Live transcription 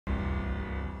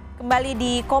Kembali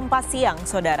di Kompas Siang,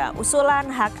 Saudara. Usulan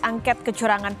hak angket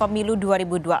kecurangan pemilu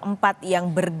 2024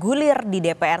 yang bergulir di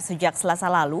DPR sejak Selasa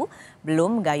lalu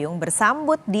belum gayung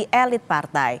bersambut di elit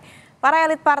partai. Para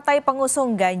elit partai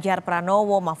pengusung Ganjar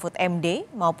Pranowo, Mahfud MD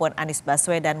maupun Anies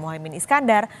Baswedan, Muhaimin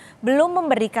Iskandar belum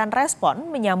memberikan respon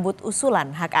menyambut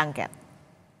usulan hak angket.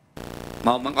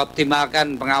 Mau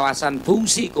mengoptimalkan pengawasan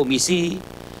fungsi komisi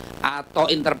atau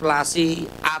interpelasi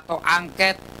atau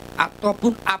angket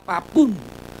ataupun apapun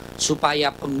supaya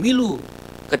pemilu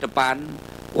ke depan,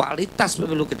 kualitas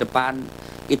pemilu ke depan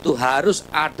itu harus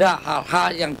ada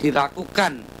hal-hal yang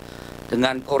dilakukan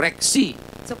dengan koreksi.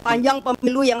 Sepanjang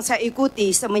pemilu yang saya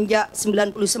ikuti semenjak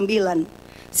 99,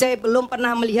 saya belum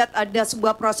pernah melihat ada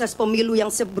sebuah proses pemilu yang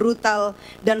sebrutal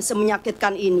dan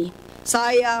semenyakitkan ini.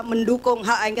 Saya mendukung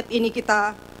hak angket ini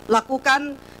kita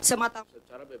lakukan semata.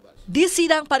 Di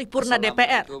sidang paripurna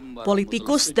DPR,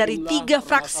 politikus dari 3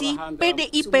 fraksi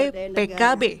PDIP,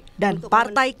 PKB, dan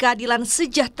Partai Keadilan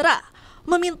Sejahtera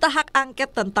meminta hak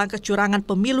angket tentang kecurangan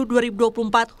pemilu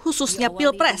 2024 khususnya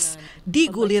Pilpres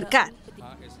digulirkan.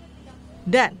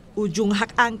 Dan ujung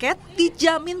hak angket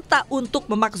dijamin tak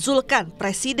untuk memakzulkan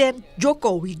Presiden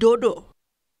Joko Widodo.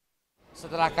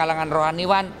 Setelah kalangan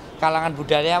rohaniwan, kalangan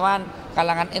budayawan,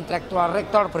 kalangan intelektual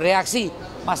rektor bereaksi,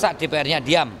 masa DPR-nya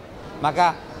diam?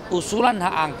 Maka usulan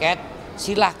hak angket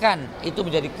silahkan itu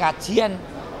menjadi kajian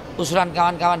usulan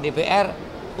kawan-kawan DPR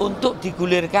untuk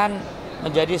digulirkan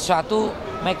menjadi suatu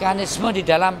mekanisme di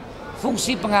dalam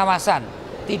fungsi pengawasan.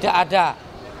 Tidak ada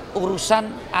urusan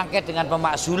angket dengan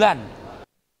pemakzulan.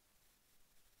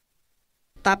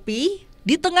 Tapi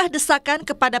di tengah desakan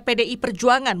kepada PDI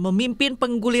Perjuangan memimpin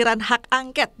pengguliran hak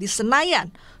angket di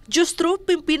Senayan, justru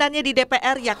pimpinannya di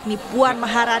DPR yakni Puan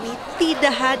Maharani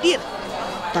tidak hadir.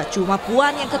 Tak cuma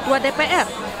Puan yang ketua DPR,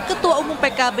 Ketua Umum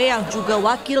PKB yang juga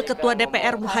Wakil Ketua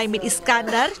DPR Muhaimin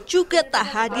Iskandar juga tak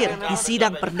hadir di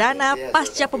sidang perdana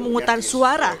pasca pemungutan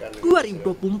suara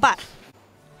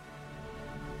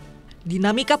 2024.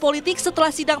 Dinamika politik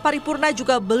setelah sidang paripurna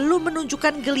juga belum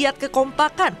menunjukkan geliat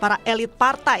kekompakan para elit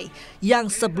partai yang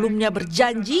sebelumnya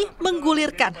berjanji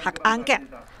menggulirkan hak angket.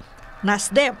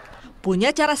 Nasdem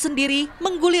punya cara sendiri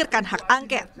menggulirkan hak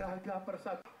angket.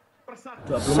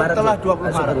 Setelah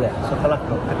 20 Maret, setelah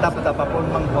kita betapapun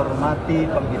menghormati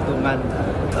penghitungan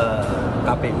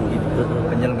KPU itu,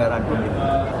 penyelenggaraan pemilu.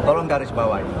 Tolong garis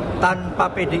bawahi,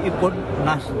 tanpa PDI pun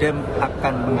Nasdem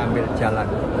akan mengambil jalan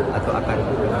atau akan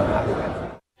mengangkat.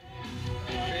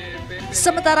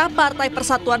 Sementara Partai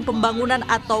Persatuan Pembangunan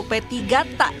atau P3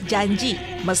 tak janji,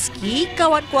 meski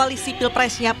kawan koalisi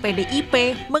Pilpresnya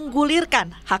PDIP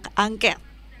menggulirkan hak angket.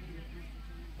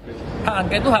 Hak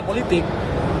angket itu hak politik.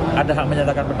 Ada hak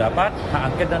menyatakan pendapat, hak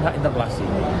angket, dan hak interpelasi.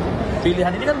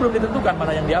 Pilihan ini kan belum ditentukan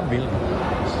mana yang diambil.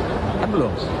 Kan belum.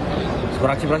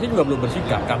 Fraksi-fraksi juga belum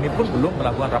bersikap. Kami pun belum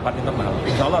melakukan rapat internal.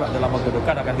 Insya Allah dalam waktu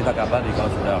dekat akan kita kabari kalau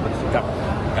sudah bersikap.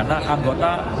 Karena anggota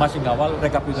masih ngawal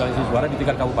rekapitulasi suara di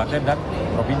tingkat kabupaten dan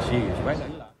provinsi. Supaya nggak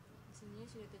hilang.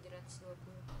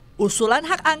 Usulan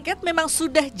hak angket memang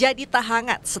sudah jadi tak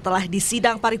hangat setelah di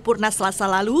sidang paripurna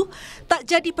Selasa lalu tak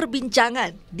jadi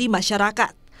perbincangan di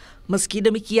masyarakat. Meski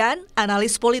demikian,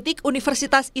 analis politik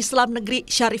Universitas Islam Negeri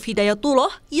Syarif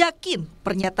Hidayatullah yakin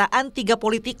pernyataan 3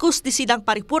 politikus di sidang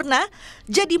paripurna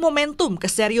jadi momentum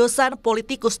keseriusan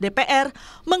politikus DPR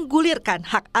menggulirkan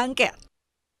hak angket.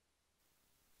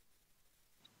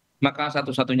 Maka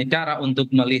satu-satunya cara untuk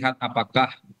melihat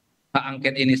apakah hak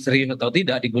angket ini serius atau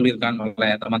tidak digulirkan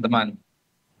oleh teman-teman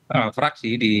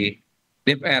fraksi di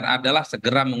DPR adalah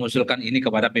segera mengusulkan ini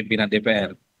kepada pimpinan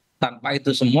DPR. Tanpa itu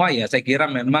semua ya saya kira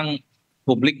memang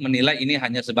publik menilai ini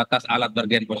hanya sebatas alat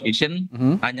bargain position,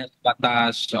 hanya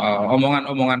sebatas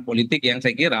omongan-omongan politik yang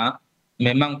saya kira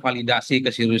memang validasi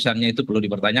keseriusannya itu perlu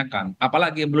dipertanyakan.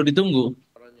 Apalagi yang perlu ditunggu.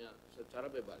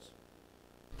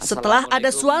 Setelah ada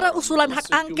suara usulan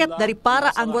hak angket dari para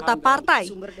anggota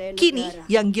partai, kini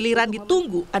yang giliran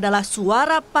ditunggu adalah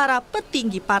suara para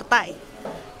petinggi partai.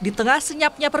 Di tengah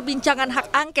senyapnya perbincangan hak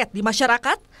angket di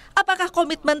masyarakat, apakah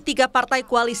komitmen 3 partai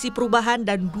koalisi perubahan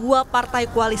dan 2 partai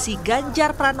koalisi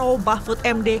Ganjar Pranowo Mahfud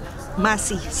MD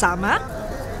masih sama?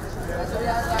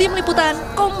 Tim Liputan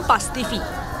Kompas TV.